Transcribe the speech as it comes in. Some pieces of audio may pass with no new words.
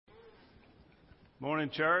Morning,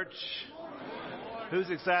 church. Who's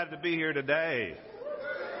excited to be here today?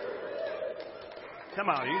 Come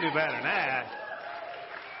on, you can do better than that.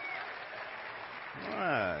 All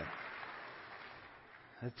right.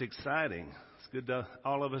 That's exciting. It's good to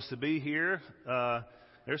all of us to be here.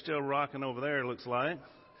 They're still rocking over there, it looks like.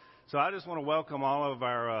 So I just want to welcome all of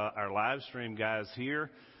our live stream guys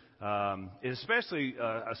here, especially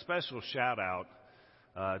a special shout out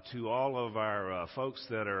to all of our folks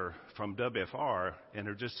that are from WFR and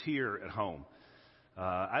are just here at home.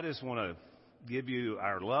 I just want to give you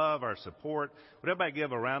our love, our support. Would everybody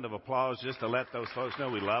give a round of applause just to let those folks know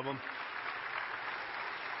we love them?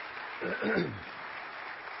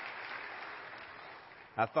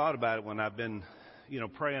 I thought about it when I've been,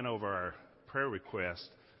 praying over our prayer requests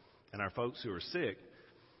and our folks who are sick.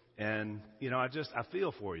 And, I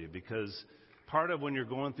feel for you because part of when you're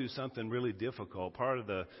going through something really difficult, part of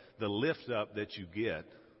the lift up that you get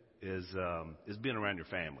is being around your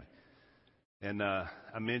family. And I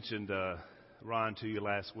mentioned Ron to you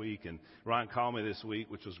last week, and Ron called me this week,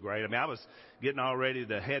 which was great. I mean, I was getting all ready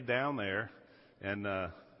to head down there. And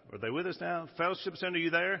are they with us now? Fellowship Center, you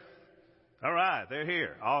there? All right, they're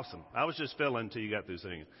here. Awesome. I was just filling until you got through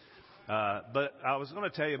singing. But I was going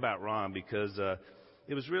to tell you about Ron because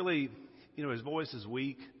it was really, his voice is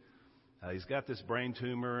weak. He's got this brain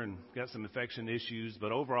tumor and got some infection issues,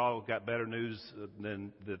 but overall got better news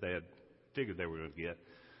than that they had figured they were going to get.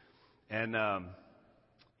 And,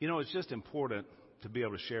 it's just important to be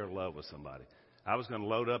able to share love with somebody. I was going to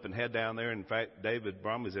load up and head down there. In fact, David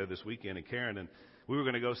Bromley's there this weekend and Karen, and we were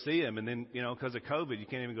going to go see him. And then, because of COVID, you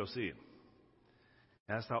can't even go see him.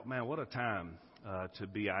 And I thought, man, what a time to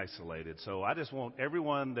be isolated. So I just want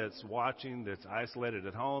everyone that's watching, that's isolated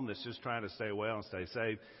at home, that's just trying to stay well and stay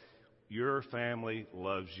safe, your family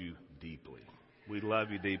loves you deeply. We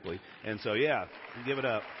love you deeply. And so, give it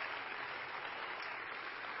up.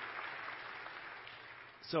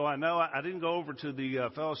 So I know I didn't go over to the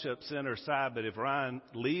Fellowship Center side, but if Ryan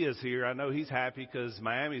Lee is here, I know he's happy because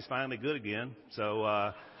Miami's finally good again.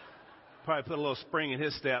 So probably put a little spring in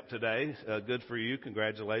his step today. Good for you.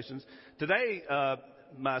 Congratulations. Today,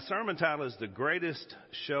 my sermon title is The Greatest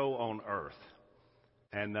Show on Earth.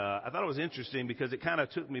 And I thought it was interesting because it kind of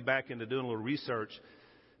took me back into doing a little research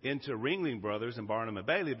into Ringling Brothers and Barnum and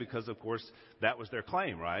Bailey because, of course, that was their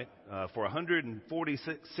claim, right? For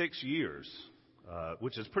 146 years,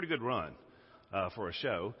 which is a pretty good run for a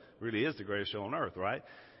show. Really is the greatest show on earth, right?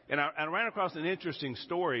 And I ran across an interesting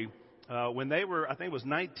story. When they were, I think it was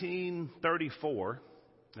 1934,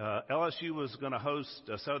 LSU was going to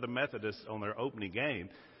host Southern Methodist on their opening game,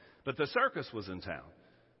 but the circus was in town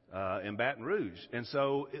in Baton Rouge. And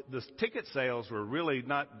so the ticket sales were really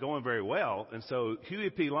not going very well. And so Huey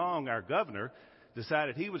P. Long, our governor,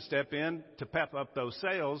 decided he would step in to pep up those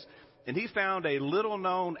sales. And he found a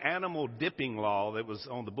little-known animal dipping law that was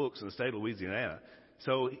on the books in the state of Louisiana.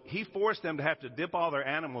 So he forced them to have to dip all their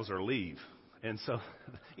animals or leave. And so,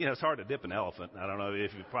 it's hard to dip an elephant. I don't know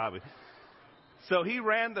if you probably. So he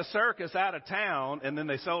ran the circus out of town, and then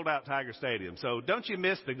they sold out Tiger Stadium. So don't you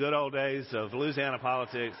miss the good old days of Louisiana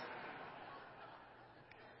politics?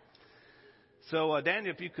 So,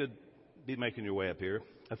 Daniel, if you could be making your way up here.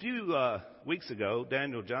 A few weeks ago,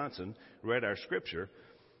 Daniel Johnson read our scripture.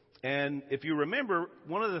 And if you remember,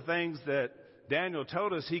 one of the things that Daniel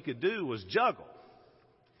told us he could do was juggle.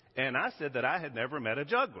 And I said that I had never met a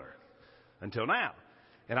juggler until now.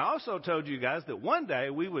 And I also told you guys that one day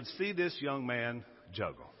we would see this young man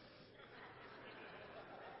juggle.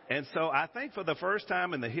 And so I think for the first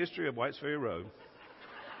time in the history of Whites Ferry Road,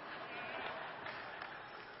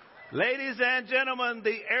 ladies and gentlemen,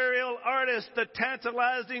 the aerial artist, the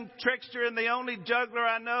tantalizing trickster, and the only juggler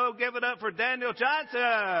I know, give it up for Daniel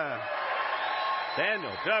Johnson.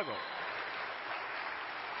 Daniel, juggle.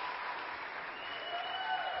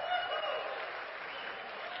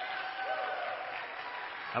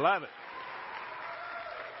 I love it.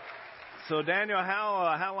 So, Daniel,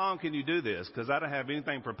 how long can you do this? Because I don't have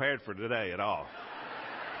anything prepared for today at all.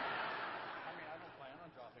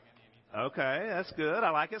 Okay, that's good.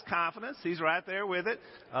 I like his confidence. He's right there with it.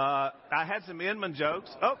 I had some Inman jokes.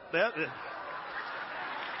 Oh,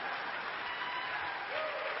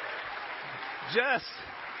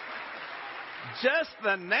 just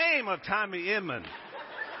the name of Tommy Inman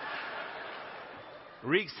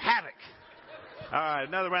wreaks havoc. All right,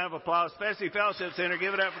 another round of applause. Especially Fellowship Center.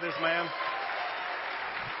 Give it up for this man.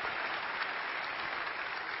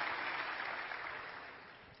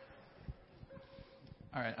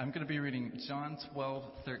 All right, I'm going to be reading John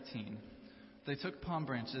 12:13. They took palm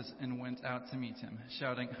branches and went out to meet him,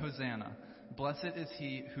 shouting, "Hosanna! Blessed is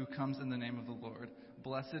he who comes in the name of the Lord.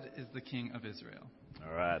 Blessed is the King of Israel.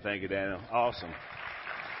 All right. Thank you, Daniel. Awesome.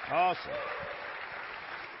 Awesome.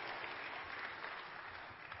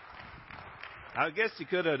 I guess you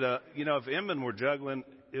could have, if Inman were juggling,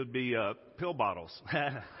 it would be pill bottles.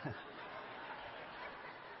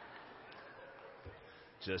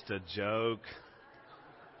 Just a joke.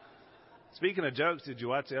 Speaking of jokes, did you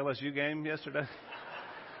watch the LSU game yesterday?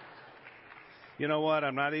 You know what?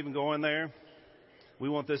 I'm not even going there. We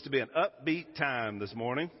want this to be an upbeat time this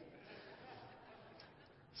morning.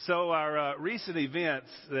 So our recent events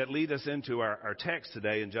that lead us into our text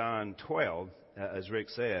today in John 12, as Rick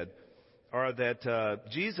said, are that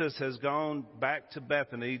Jesus has gone back to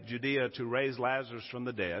Bethany, Judea, to raise Lazarus from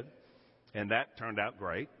the dead. And that turned out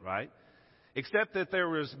great, right? Except that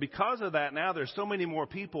because of that, now there's so many more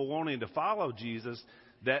people wanting to follow Jesus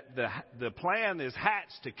that the plan is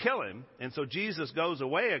hatched to kill him. And so Jesus goes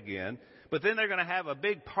away again. But then they're going to have a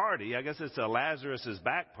big party. I guess it's a Lazarus's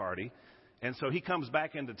back party. And so he comes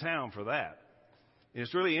back into town for that. And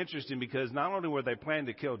it's really interesting because not only were they planning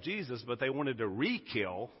to kill Jesus, but they wanted to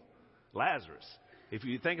re-kill Lazarus. If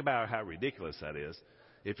you think about how ridiculous that is,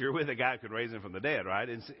 if you're with a guy who could raise him from the dead, right?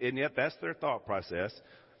 And yet that's their thought process.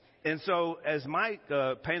 And so as Mike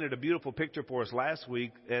painted a beautiful picture for us last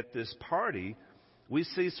week at this party, we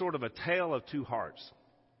see sort of a tale of two hearts.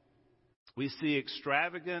 We see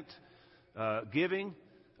extravagant giving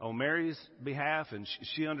on Mary's behalf, and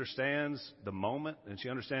she understands the moment, and she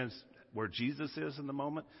understands where Jesus is in the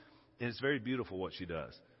moment, and it's very beautiful what she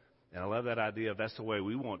does. And I love that idea of that's the way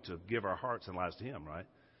we want to give our hearts and lives to him, right?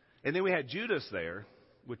 And then we had Judas there,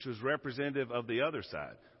 which was representative of the other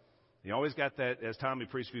side. You always got that, as Tommy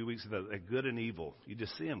preached a few weeks ago, that good and evil. You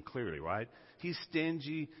just see him clearly, right? He's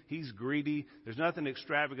stingy. He's greedy. There's nothing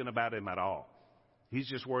extravagant about him at all. He's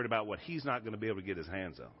just worried about what he's not going to be able to get his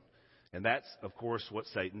hands on. And that's, of course, what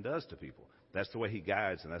Satan does to people. That's the way he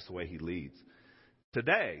guides, and that's the way he leads.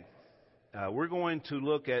 Today, we're going to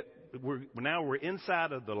look at, we're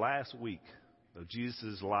inside of the last week of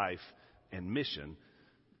Jesus' life and mission,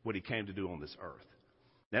 what he came to do on this earth.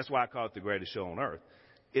 That's why I call it the greatest show on earth.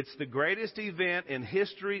 It's the greatest event in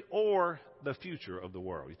history or the future of the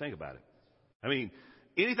world. You think about it. I mean,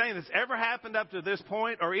 anything that's ever happened up to this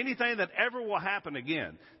point or anything that ever will happen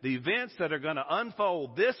again, the events that are going to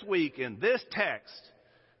unfold this week in this text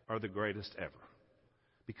are the greatest ever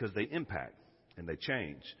because they impact and they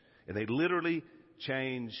change and they literally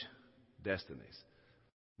change destinies.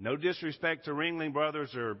 No disrespect to Ringling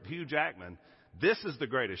Brothers or Hugh Jackman. This is the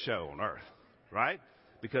greatest show on earth, right?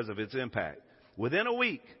 Because of its impact. Within a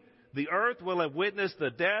week, the earth will have witnessed the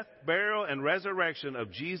death, burial, and resurrection of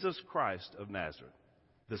Jesus Christ of Nazareth,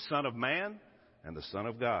 the Son of Man and the Son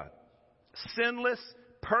of God. Sinless,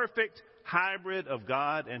 perfect hybrid of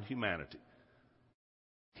God and humanity.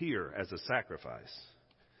 Here as a sacrifice.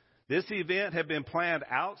 This event had been planned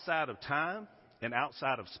outside of time and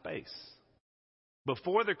outside of space.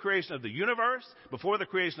 Before the creation of the universe, before the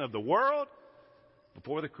creation of the world,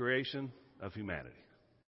 before the creation of humanity.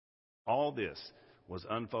 All this was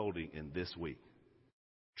unfolding in this week.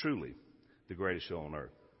 Truly, the greatest show on earth.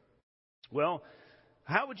 Well,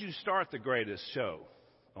 how would you start the greatest show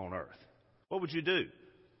on earth? What would you do?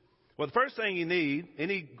 Well, the first thing you need,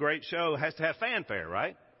 any great show has to have fanfare,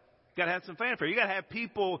 right? You got to have some fanfare. You got to have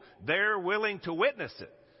people there willing to witness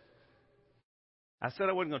it. I said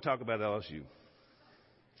I wasn't going to talk about LSU.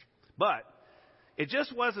 But it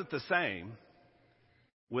just wasn't the same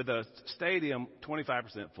with a stadium 25%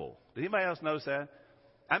 full. Did anybody else notice that?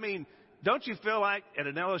 I mean, don't you feel like at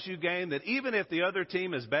an LSU game that even if the other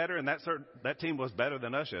team is better, and that team was better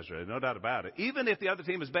than us yesterday, no doubt about it, even if the other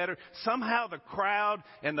team is better, somehow the crowd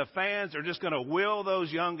and the fans are just going to will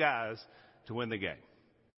those young guys to win the game.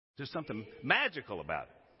 There's something magical about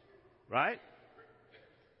it, right?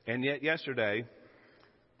 And yet yesterday,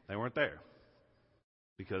 they weren't there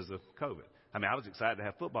because of COVID. I mean, I was excited to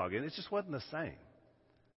have football again. It just wasn't the same.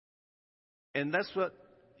 And that's what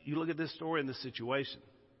you look at this story and this situation.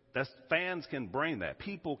 Fans can bring that.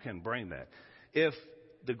 People can bring that. If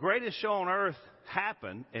the greatest show on earth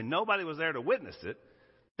happened and nobody was there to witness it,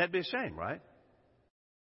 that'd be a shame, right?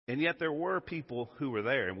 And yet there were people who were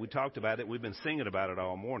there, and we talked about it. We've been singing about it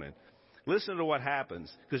all morning. Listen to what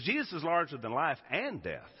happens, because Jesus is larger than life and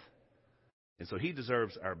death. And so he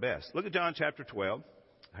deserves our best. Look at John chapter 12,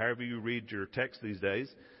 however you read your text these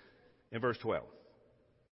days, in verse 12.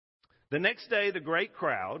 The next day, the great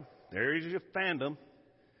crowd, there is your fandom,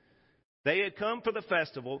 they had come for the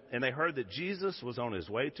festival, and they heard that Jesus was on his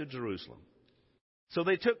way to Jerusalem. So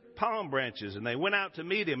they took palm branches, and they went out to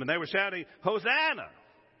meet him, and they were shouting, Hosanna!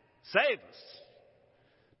 Save us!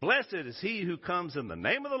 Blessed is he who comes in the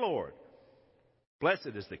name of the Lord.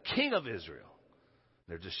 Blessed is the King of Israel.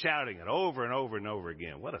 They're just shouting it over and over and over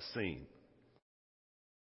again. What a scene.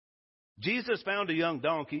 Jesus found a young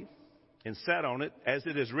donkey and sat on it, as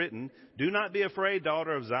it is written, "Do not be afraid,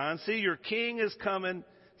 daughter of Zion. See, your king is coming,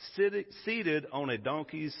 seated on a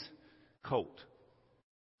donkey's colt."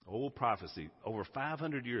 Old prophecy, over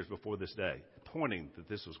 500 years before this day, pointing that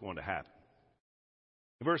this was going to happen.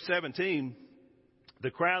 In verse 17,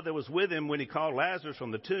 the crowd that was with him when he called Lazarus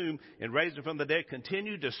from the tomb and raised him from the dead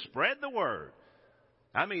continued to spread the word.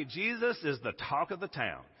 I mean, Jesus is the talk of the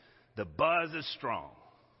town. The buzz is strong.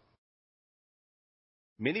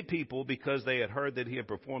 Many people, because they had heard that he had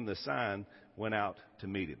performed the sign, went out to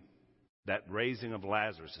meet him. That raising of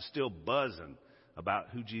Lazarus is still buzzing about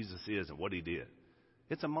who Jesus is and what he did.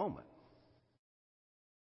 It's a moment.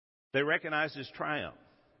 They recognized his triumph.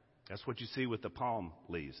 That's what you see with the palm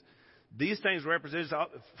leaves. These things represent,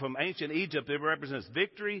 from ancient Egypt, it represents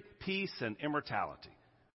victory, peace, and immortality.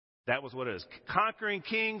 That was what it is. Conquering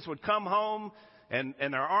kings would come home and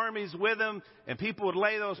their armies with them, and people would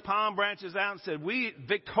lay those palm branches out and said, "We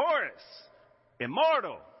victorious,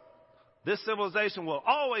 immortal. This civilization will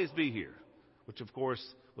always be here," which of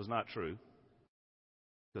course was not true,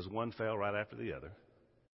 because one fell right after the other.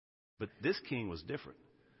 But this king was different,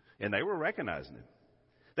 and they were recognizing him.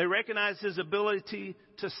 They recognized his ability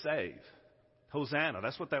to save. Hosanna,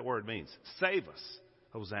 that's what that word means. Save us.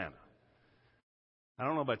 Hosanna. I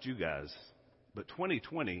don't know about you guys, but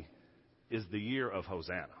 2020 is the year of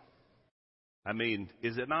Hosanna. I mean,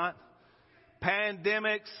 is it not?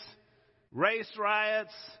 Pandemics, race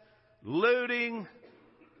riots, looting,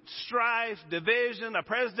 strife, division, a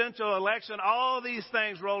presidential election, all these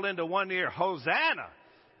things rolled into one year. Hosanna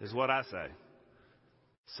is what I say.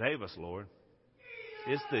 Save us, Lord.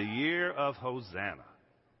 It's the year of Hosanna.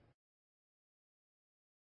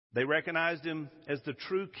 They recognized him as the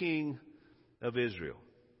true king of Israel,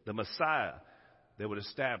 the Messiah that would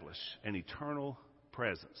establish an eternal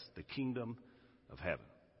presence, the kingdom of heaven.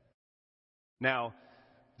 Now,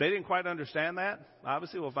 they didn't quite understand that.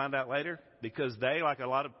 Obviously, we'll find out later, because they, like a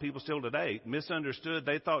lot of people still today, misunderstood.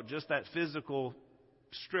 They thought just that physical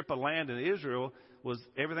strip of land in Israel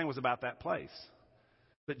everything was about that place.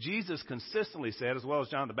 But Jesus consistently said, as well as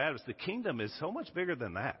John the Baptist, the kingdom is so much bigger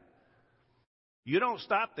than that. You don't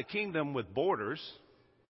stop the kingdom with borders.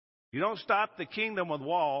 You don't stop the kingdom with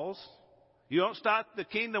walls. You don't stop the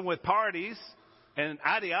kingdom with parties and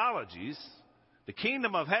ideologies. The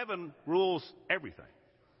kingdom of heaven rules everything.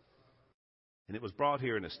 And it was brought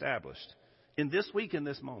here and established in this week, in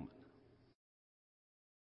this moment.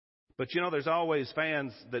 But there's always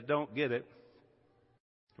fans that don't get it,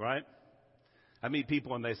 right? I meet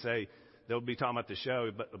people and they say, they'll be talking about the show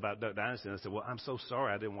about Duck Dynasty, and I said, "Well, I'm so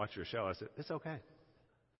sorry I didn't watch your show." I said, "It's okay.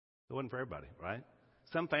 It wasn't for everybody," right?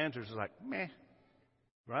 Some fans are just like, meh,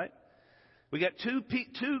 right? We got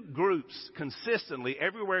two groups consistently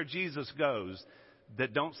everywhere Jesus goes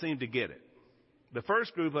that don't seem to get it. The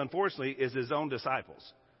first group, unfortunately, is his own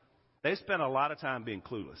disciples. They spend a lot of time being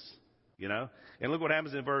clueless, And look what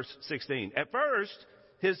happens in verse 16. At first,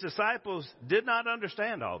 his disciples did not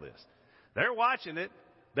understand all this. They're watching it.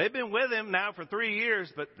 They've been with him now for 3 years,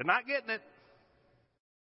 but they're not getting it.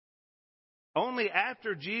 Only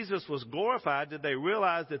after Jesus was glorified did they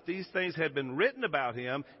realize that these things had been written about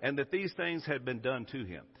him and that these things had been done to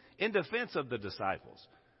him. In defense of the disciples,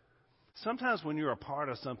 sometimes when you're a part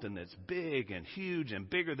of something that's big and huge and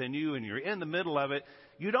bigger than you and you're in the middle of it,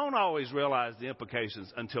 you don't always realize the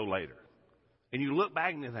implications until later. And you look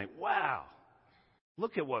back and you think, wow,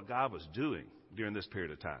 look at what God was doing during this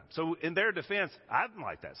period of time. So in their defense, I'm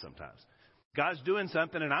like that sometimes. God's doing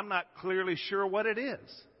something and I'm not clearly sure what it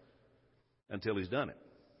is until he's done it.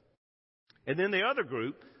 And then the other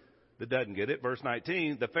group that doesn't get it, verse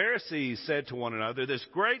 19, the Pharisees said to one another, this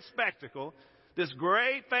great spectacle, this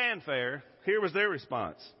great fanfare, here was their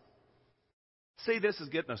response. See, this is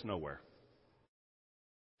getting us nowhere.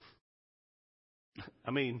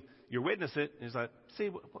 I mean, you witness it, and it's like, see,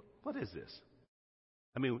 what is this?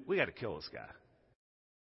 I mean, we got to kill this guy.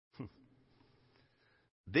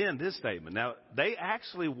 Then this statement. Now, they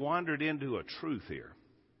actually wandered into a truth here.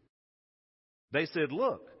 They said,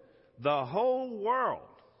 look, the whole world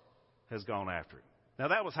has gone after him. Now,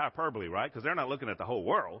 that was hyperbole, right? Because they're not looking at the whole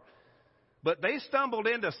world. But they stumbled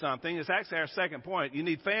into something. It's actually our second point. You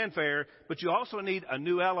need fanfare, but you also need a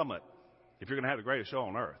new element if you're going to have the greatest show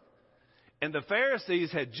on earth. And the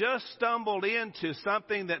Pharisees had just stumbled into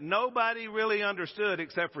something that nobody really understood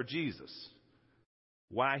except for Jesus.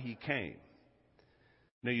 Why he came.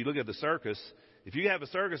 Now, you look at the circus. If you have a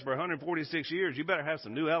circus for 146 years, you better have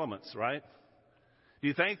some new elements, right? Do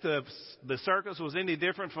you think the circus was any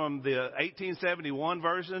different from the 1871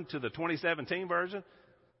 version to the 2017 version?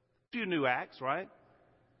 A few new acts, right?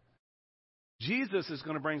 Jesus is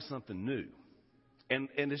going to bring something new. And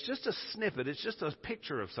it's just a snippet. It's just a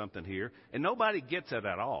picture of something here. And nobody gets it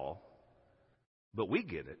at all. But we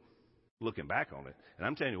get it, looking back on it. And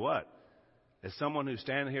I'm telling you what, as someone who's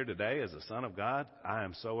standing here today as a son of God, I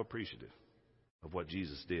am so appreciative of what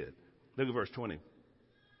Jesus did. Look at verse 20.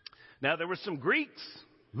 Now there were some Greeks.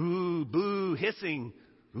 Ooh, boo, hissing.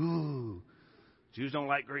 Ooh, Jews don't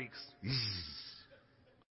like Greeks.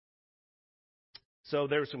 So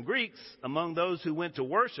there were some Greeks among those who went to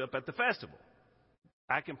worship at the festival.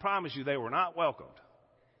 I can promise you they were not welcomed.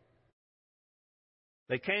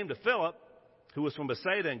 They came to Philip, who was from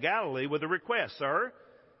Bethsaida in Galilee, with a request. Sir,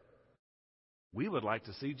 we would like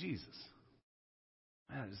to see Jesus.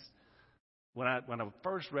 Man, when I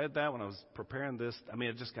first read that, when I was preparing this,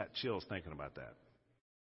 it just got chills thinking about that.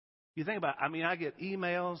 You think about, I get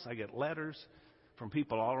emails, I get letters from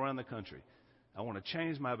people all around the country. I want to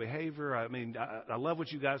change my behavior. I love what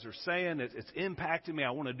you guys are saying. It's impacting me.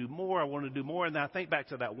 I want to do more. And then I think back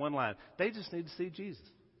to that one line. They just need to see Jesus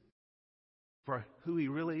for who he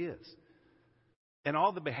really is. And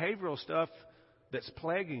all the behavioral stuff that's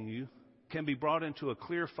plaguing you can be brought into a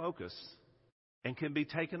clear focus and can be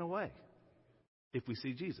taken away if we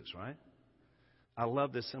see Jesus, right? I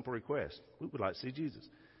love this simple request. We would like to see Jesus.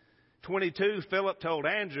 22, Philip told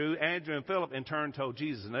Andrew. Andrew and Philip in turn told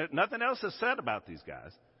Jesus. And nothing else is said about these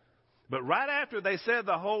guys. But right after they said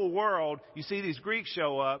the whole world, you see these Greeks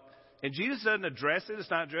show up. And Jesus doesn't address it. It's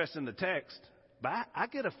not addressed in the text. But I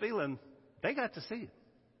get a feeling they got to see it.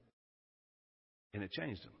 And it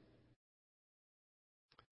changed them.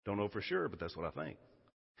 Don't know for sure, but that's what I think.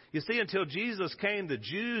 You see, until Jesus came, the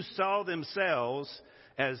Jews saw themselves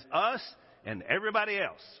as us and everybody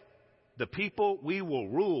else. The people we will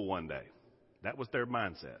rule one day. That was their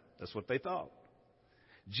mindset. That's what they thought.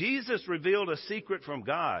 Jesus revealed a secret from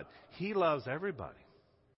God. He loves everybody.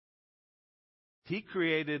 He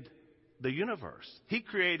created the universe. He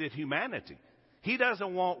created humanity. He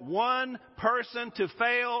doesn't want one person to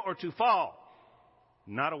fail or to fall.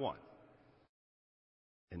 Not a one.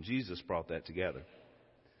 And Jesus brought that together.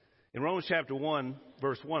 In Romans chapter 1,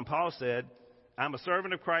 verse 1, Paul said, I'm a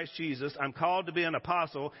servant of Christ Jesus. I'm called to be an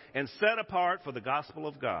apostle and set apart for the gospel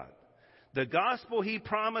of God. The gospel he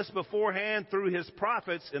promised beforehand through his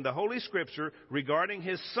prophets in the Holy Scripture regarding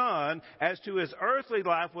his son as to his earthly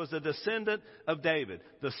life was a descendant of David,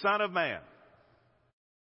 the Son of Man.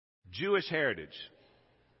 Jewish heritage.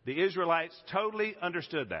 The Israelites totally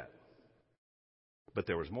understood that. But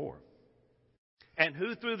there was more. And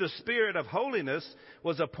who through the Spirit of holiness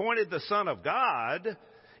was appointed the Son of God,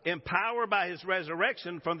 empowered by his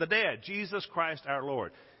resurrection from the dead, Jesus Christ our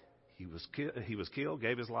Lord. He was killed,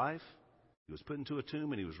 gave his life. He was put into a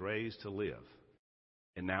tomb, and he was raised to live.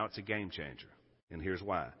 And now it's a game changer. And here's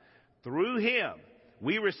why. Through him,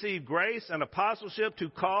 we receive grace and apostleship to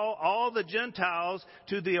call all the Gentiles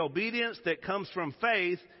to the obedience that comes from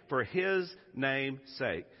faith for his name's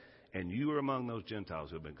sake. And you are among those Gentiles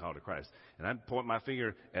who have been called to Christ. And I point my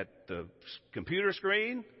finger at the computer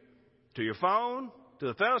screen, to your phone, to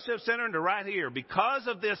the fellowship center, and to right here. Because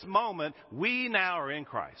of this moment, we now are in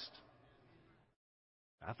Christ.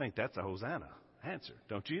 I think that's a Hosanna answer,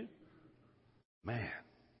 don't you? Man.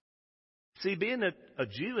 See, being a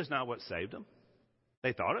Jew is not what saved them.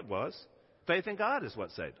 They thought it was. Faith in God is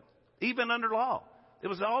what saved them. Even under law. It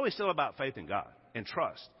was always still about faith in God and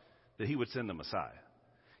trust that he would send the Messiah.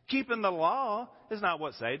 Keeping the law is not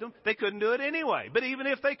what saved them. They couldn't do it anyway. But even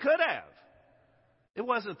if they could have, it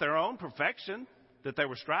wasn't their own perfection that they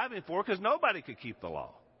were striving for, because nobody could keep the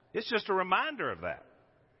law. It's just a reminder of that.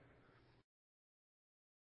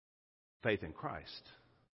 Faith in Christ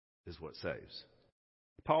is what saves.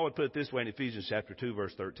 Paul would put it this way in Ephesians chapter 2,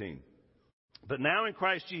 verse 13. But now in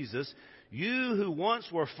Christ Jesus, you who once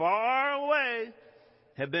were far away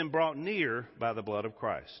have been brought near by the blood of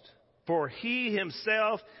Christ. For he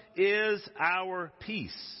himself is our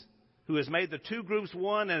peace, who has made the two groups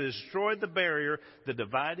one and has destroyed the barrier, the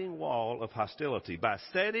dividing wall of hostility, by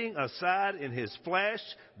setting aside in his flesh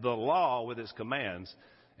the law with its commands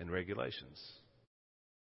and regulations.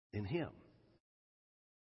 In him.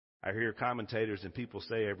 I hear commentators and people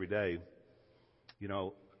say every day,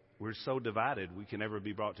 we're so divided we can never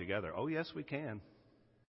be brought together. Oh, yes, we can.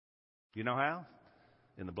 You know how?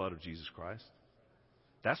 In the blood of Jesus Christ.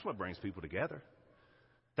 That's what brings people together.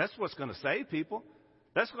 That's what's going to save people.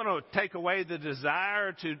 That's going to take away the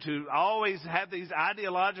desire to always have these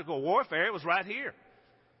ideological warfare. It was right here.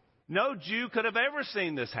 No Jew could have ever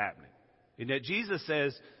seen this happening. And yet Jesus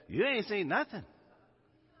says, you ain't seen nothing.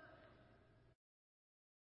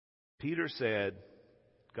 Peter said,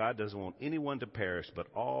 God doesn't want anyone to perish, but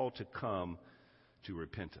all to come to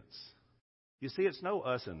repentance. You see, it's no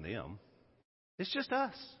us and them. It's just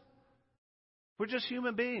us. We're just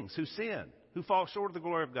human beings who sin, who fall short of the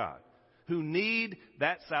glory of God, who need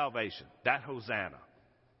that salvation, that Hosanna.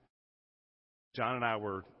 John and I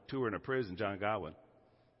were touring a prison, John Godwin,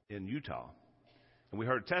 in Utah. And we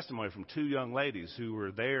heard testimony from two young ladies who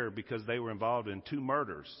were there because they were involved in two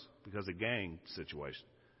murders because of gang situation.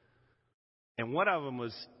 And one of them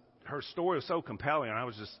was, her story was so compelling, and I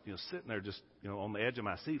was just, sitting there just, on the edge of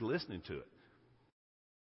my seat listening to it.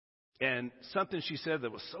 And something she said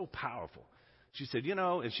that was so powerful. She said,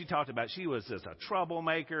 and she talked about she was just a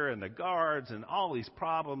troublemaker and the guards and all these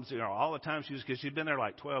problems, all the time because she'd been there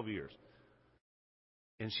like 12 years.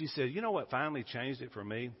 And she said, you know what finally changed it for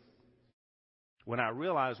me? When I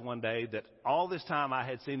realized one day that all this time I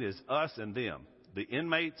had seen is us and them, the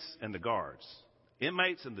inmates and the guards,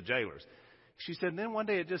 inmates and the jailers. She said, and then one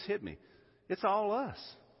day it just hit me. It's all us.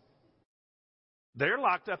 They're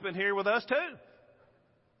locked up in here with us too.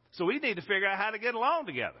 So we need to figure out how to get along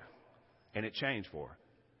together. And it changed for her.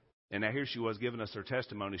 And now here she was giving us her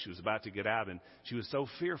testimony. She was about to get out, and she was so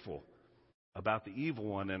fearful about the evil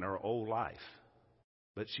one in her old life.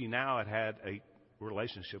 But she now had a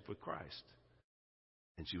relationship with Christ.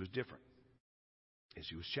 And she was different. And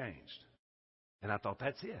she was changed. And I thought,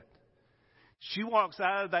 that's it. She walks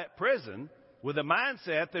out of that prison with a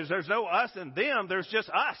mindset, there's no us and them, there's just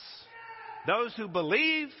us. Those who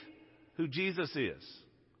believe who Jesus is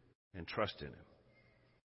and trust in him.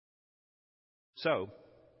 So,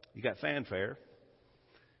 you got fanfare.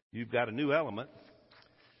 You've got a new element.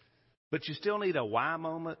 But you still need a why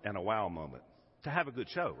moment and a wow moment to have a good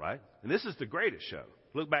show, right? And this is the greatest show.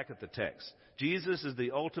 Look back at the text. Jesus is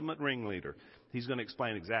the ultimate ringleader. He's going to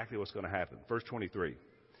explain exactly what's going to happen. Verse 23.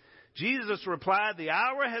 Jesus replied, the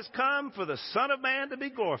hour has come for the Son of Man to be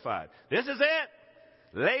glorified. This is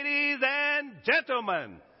it, ladies and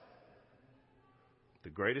gentlemen. The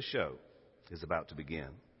greatest show is about to begin.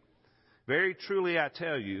 Very truly I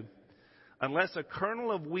tell you, unless a kernel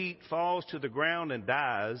of wheat falls to the ground and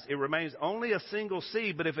dies, it remains only a single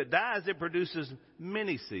seed. But if it dies, it produces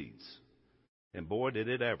many seeds. And boy, did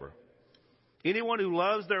it ever. Anyone who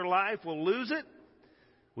loves their life will lose it.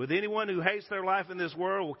 With anyone who hates their life in this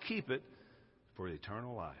world will keep it for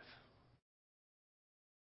eternal life.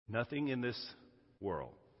 Nothing in this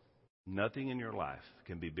world, nothing in your life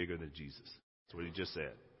can be bigger than Jesus. That's what he just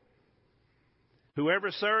said. Whoever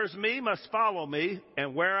serves me must follow me,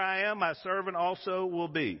 and where I am, my servant also will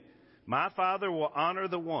be. My Father will honor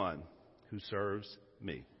the one who serves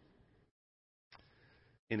me.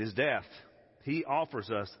 In his death, he offers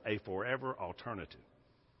us a forever alternative.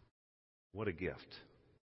 What a gift.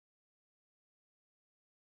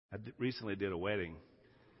 I recently did a wedding,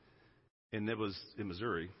 and it was in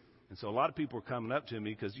Missouri. And so a lot of people were coming up to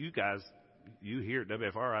me because you guys, you here at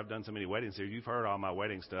WFR, I've done so many weddings here. You've heard all my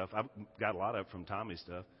wedding stuff. I've got a lot of it from Tommy's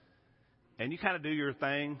stuff. And you kind of do your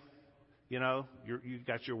thing, you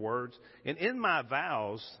got your words. And in my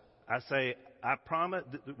vows, I say, I promise,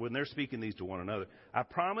 when they're speaking these to one another, I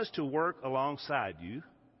promise to work alongside you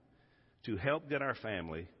to help get our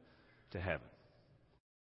family to heaven.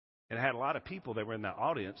 And I had a lot of people that were in the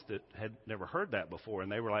audience that had never heard that before. And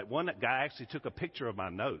they were like, one guy actually took a picture of my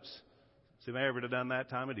notes. Has anybody ever done that,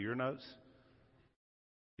 Tommy, to your notes?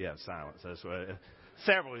 Yeah, silence. That's what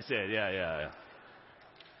several he said. Yeah.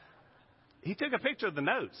 He took a picture of the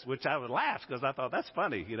notes, which I would laugh because I thought that's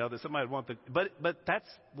funny, that somebody would want the. But that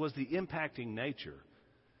was the impacting nature.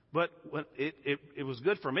 But it was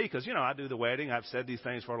good for me because, I do the wedding. I've said these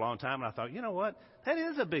things for a long time. And I thought, you know what? That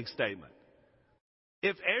is a big statement.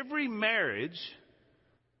 If every marriage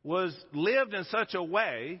was lived in such a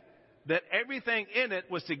way that everything in it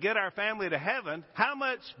was to get our family to heaven, how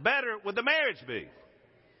much better would the marriage be?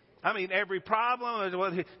 I mean, every problem,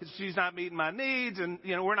 well, she's not meeting my needs and,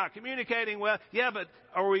 we're not communicating well. Yeah, but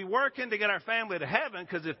are we working to get our family to heaven?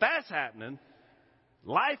 Because if that's happening,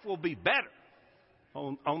 life will be better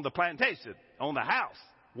on the plantation, on the house,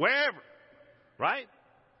 wherever, right?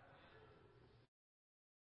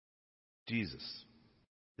 Jesus.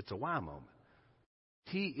 It's a wow moment.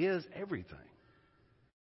 He is everything.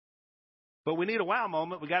 But we need a wow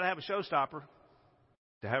moment. We got to have a showstopper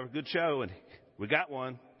to have a good show, and we got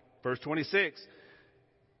one. Verse 26.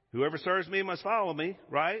 Whoever serves me must follow me,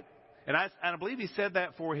 right? And I believe he said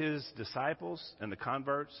that for his disciples and the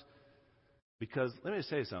converts. Because let me just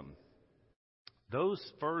say something. Those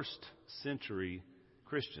first century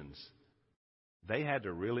Christians, they had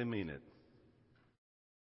to really mean it.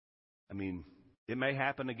 I mean, it may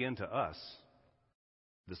happen again to us.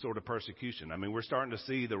 the sort of persecution. I mean, we're starting to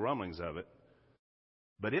see the rumblings of it.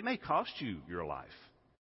 But it may cost you your life.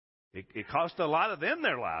 It cost a lot of them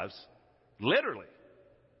their lives, literally.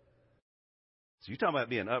 So you're talking about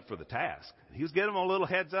being up for the task. He was giving them a little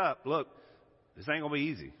heads up. Look, this ain't going to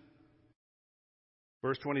be easy.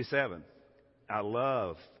 Verse 27. I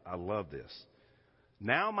love this.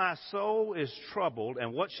 Now my soul is troubled,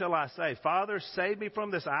 and what shall I say? Father, save me from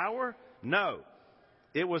this hour? No.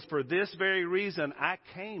 It was for this very reason I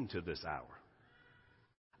came to this hour.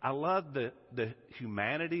 I love the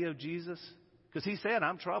humanity of Jesus, because he said,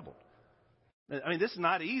 I'm troubled. I mean, this is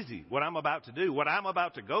not easy, what I'm about to do, what I'm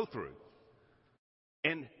about to go through.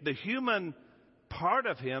 And the human part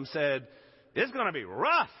of him said, it's going to be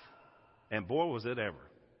rough. And boy, was it ever.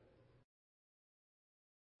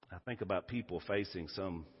 I think about people facing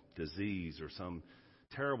some disease or some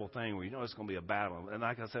terrible thing where you know it's going to be a battle. And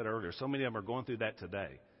like I said earlier, so many of them are going through that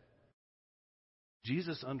today.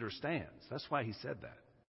 Jesus understands. That's why he said that.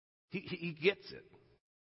 He gets it.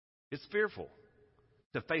 It's fearful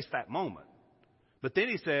to face that moment. But then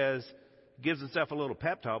he says, gives himself a little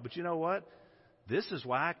pep talk, but you know what? This is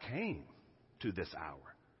why I came to this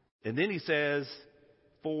hour. And then he says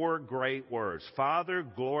 4 great words. Father,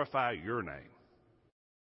 glorify your name.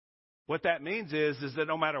 What that means is that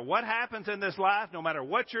no matter what happens in this life, no matter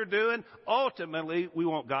what you're doing, ultimately we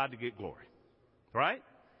want God to get glory. Right?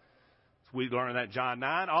 We learned that in John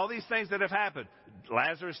 9. All these things that have happened.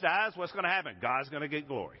 Lazarus dies. What's going to happen? God's going to get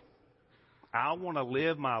glory. I want to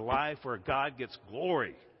live my life where God gets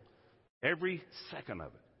glory. Every second of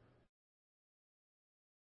it.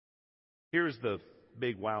 Here's the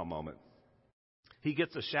big wow moment. He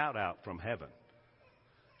gets a shout out from heaven.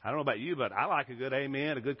 I don't know about you, but I like a good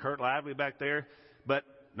amen, a good Kurt Lively back there. But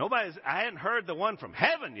I hadn't heard the one from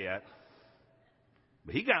heaven yet.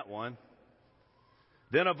 But he got one.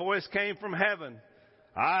 Then a voice came from heaven.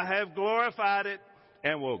 I have glorified it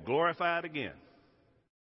and will glorify it again.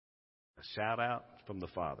 A shout out from the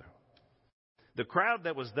Father. The crowd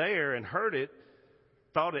that was there and heard it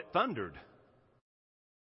thought it thundered.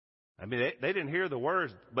 I mean, they didn't hear the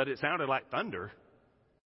words, but it sounded like thunder.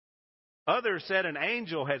 Others said an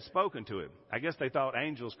angel had spoken to him. I guess they thought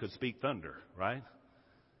angels could speak thunder, right?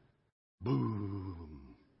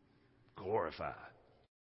 Boom. Glorified.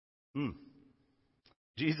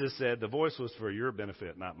 Jesus said the voice was for your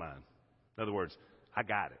benefit, not mine. In other words, I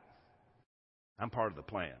got it. I'm part of the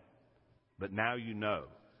plan. But now you know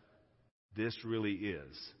this really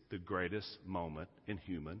is the greatest moment in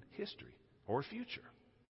human history or future.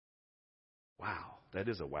 Wow, that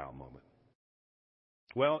is a wow moment.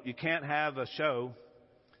 Well, you can't have a show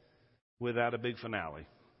without a big finale.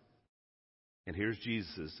 And here's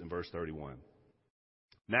Jesus in verse 31.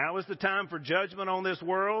 Now is the time for judgment on this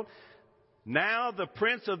world. Now the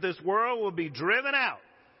prince of this world will be driven out.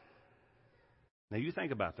 Now you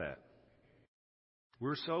think about that.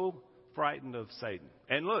 We're so frightened of Satan.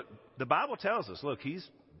 And look, the Bible tells us, look, he's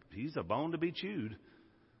a bone to be chewed.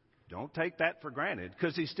 Don't take that for granted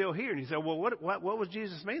because he's still here. And you say, well, what was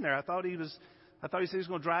Jesus mean there? I thought he said he was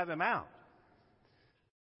going to drive him out.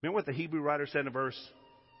 Remember what the Hebrew writer said in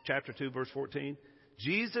chapter 2, verse 14?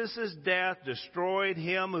 Jesus' death destroyed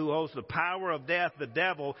him who holds the power of death, the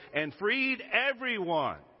devil, and freed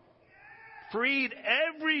everyone. Freed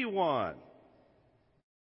everyone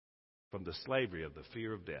from the slavery of the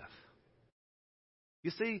fear of death.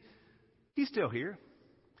 You see, he's still here.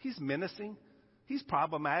 He's menacing. He's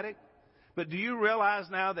problematic. But do you realize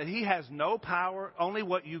now that he has no power, only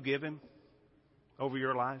what you give him over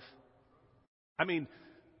your life? I mean,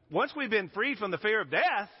 once we've been freed from the fear of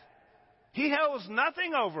death, he holds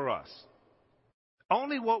nothing over us.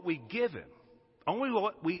 Only what we give him. Only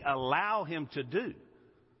what we allow him to do.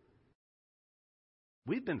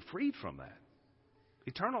 We've been freed from that.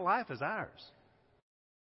 Eternal life is ours.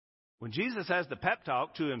 When Jesus has the pep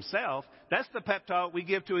talk to himself, that's the pep talk we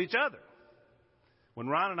give to each other. When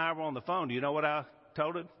Ron and I were on the phone, do you know what I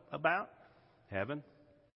told him about? Heaven.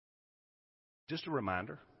 Just a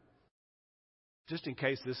reminder. Just in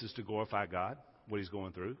case this is to glorify God, what he's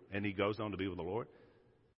going through, and he goes on to be with the Lord.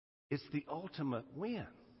 It's the ultimate win.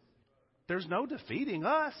 There's no defeating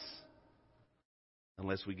us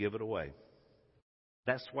unless we give it away.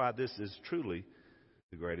 That's why this is truly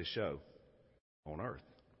the greatest show on earth.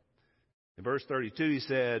 In verse 32, he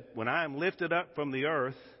said, when I am lifted up from the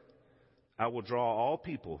earth, I will draw all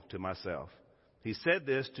people to myself. He said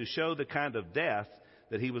this to show the kind of death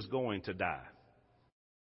that he was going to die.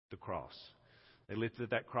 The cross. They lifted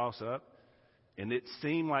that cross up, and it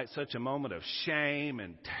seemed like such a moment of shame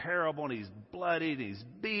and terrible, and he's bloodied, and he's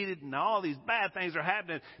beaten, and all these bad things are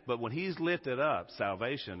happening. But when he's lifted up,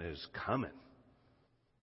 salvation is coming.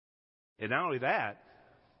 And not only that,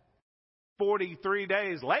 43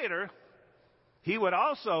 days later, he would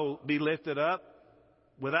also be lifted up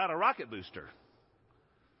without a rocket booster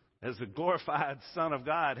as the glorified Son of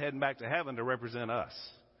God heading back to heaven to represent us.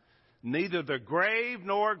 Neither the grave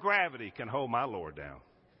nor gravity can hold my Lord down.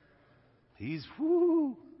 He's,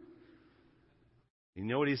 whoo. You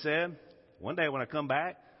know what he said? One day when I come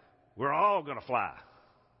back, we're all going to fly.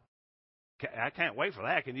 I can't wait for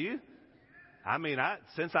that. Can you? I mean,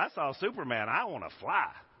 since I saw Superman, I want to fly.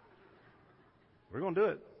 We're going to do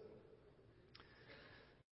it.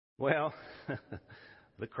 Well,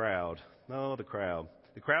 the crowd. No, the crowd.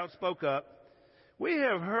 The crowd spoke up. We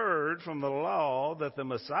have heard from the law that the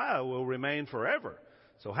Messiah will remain forever.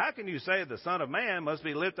 So how can you say the Son of Man must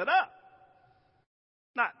be lifted up?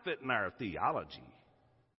 Not fitting our theology.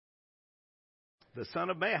 The Son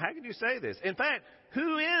of Man. How can you say this? In fact,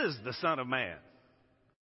 who is the Son of Man?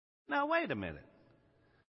 Now, wait a minute.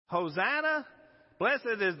 Hosanna,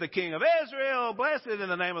 blessed is the King of Israel, blessed in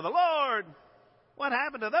the name of the Lord. What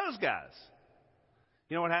happened to those guys?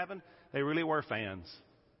 You know what happened? They really were fans,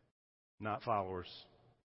 not followers.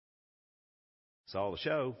 Saw the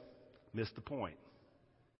show, missed the point.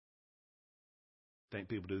 Think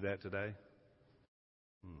people do that today?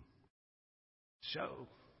 Show.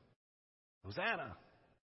 Hosanna.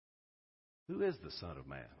 Who is the Son of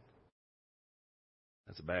Man?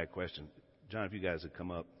 That's a bad question. John, if you guys would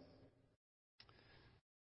come up.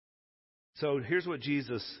 So here's what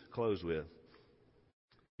Jesus closed with.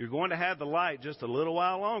 You're going to have the light just a little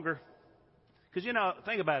while longer. Because,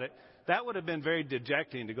 think about it. That would have been very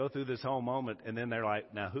dejecting to go through this whole moment, and then they're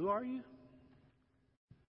like, now who are you?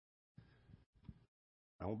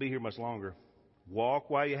 I won't be here much longer. Walk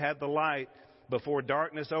while you have the light before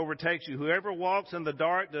darkness overtakes you. Whoever walks in the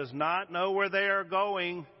dark does not know where they are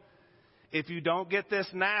going. If you don't get this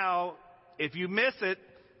now, if you miss it,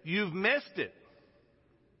 you've missed it.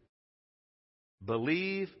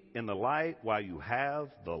 Believe in the light while you have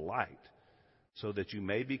the light, so that you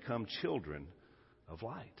may become children of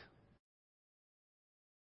light.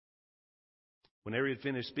 Whenever he had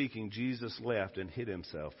finished speaking, Jesus left and hid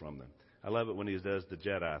himself from them. I love it when he does the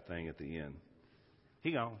Jedi thing at the end.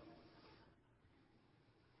 He gone.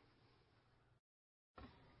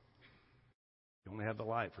 You only have the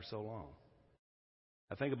light for so long.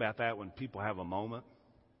 I think about that when people have a moment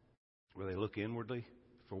where they look inwardly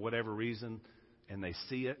for whatever reason and they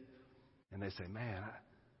see it and they say, man,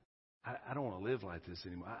 I don't want to live like this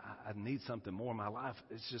anymore. I need something more in my life.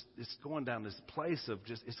 It's going down this place of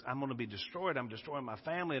I'm going to be destroyed. I'm destroying my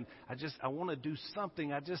family. And I want to do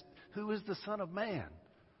something. Who is the Son of Man?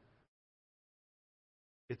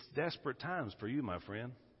 It's desperate times for you, my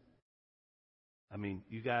friend. I mean,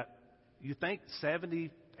 you think 70,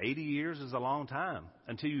 80 years is a long time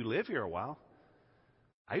until you live here a while.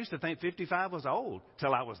 I used to think 55 was old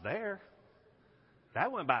till I was there.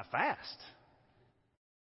 That went by fast.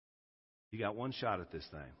 You got one shot at this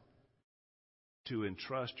thing. To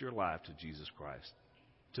entrust your life to Jesus Christ.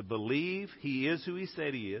 To believe he is who he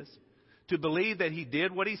said he is. To believe that he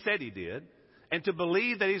did what he said he did. And to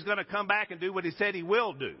believe that he's going to come back and do what he said he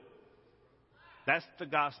will do. That's the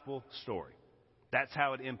gospel story. That's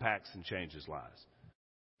how it impacts and changes lives.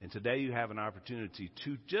 And today you have an opportunity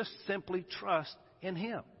to just simply trust in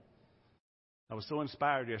him. I was so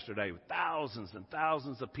inspired yesterday with thousands and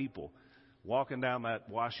thousands of people walking down that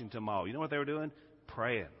Washington Mall. You know what they were doing?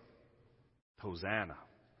 Praying. Hosanna.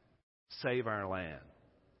 Save our land.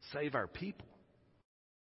 Save our people.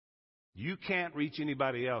 You can't reach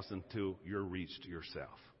anybody else until you're reached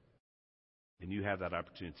yourself. And you have that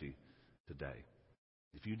opportunity today.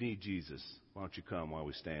 If you need Jesus, why don't you come while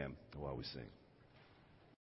we stand and while we sing?